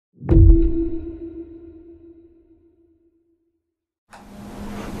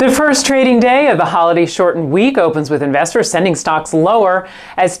The first trading day of the holiday-shortened week opens with investors sending stocks lower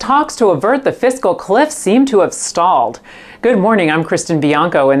as talks to avert the fiscal cliff seem to have stalled. Good morning, I'm Kristin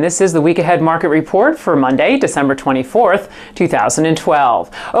Bianco, and this is the Week Ahead Market Report for Monday, December 24th,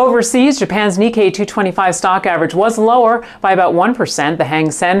 2012. Overseas, Japan's Nikkei 225 stock average was lower by about 1%. The Hang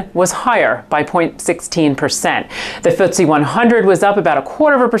Seng was higher by 0.16%. The FTSE 100 was up about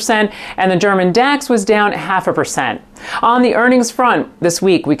 0.25%, and the German DAX was down 0.5%. On the earnings front this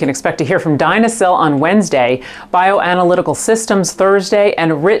week, we can expect to hear from Dynasil on Wednesday, Bioanalytical Systems Thursday,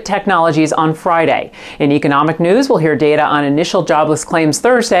 and Rit Technologies on Friday. In economic news, we'll hear data on initial jobless claims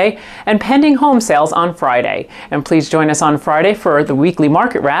Thursday and pending home sales on Friday. And please join us on Friday for the weekly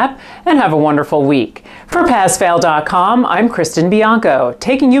market wrap, and have a wonderful week. For PassFail.com, I'm Kristin Bianco,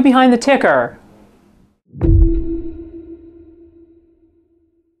 taking you behind the ticker.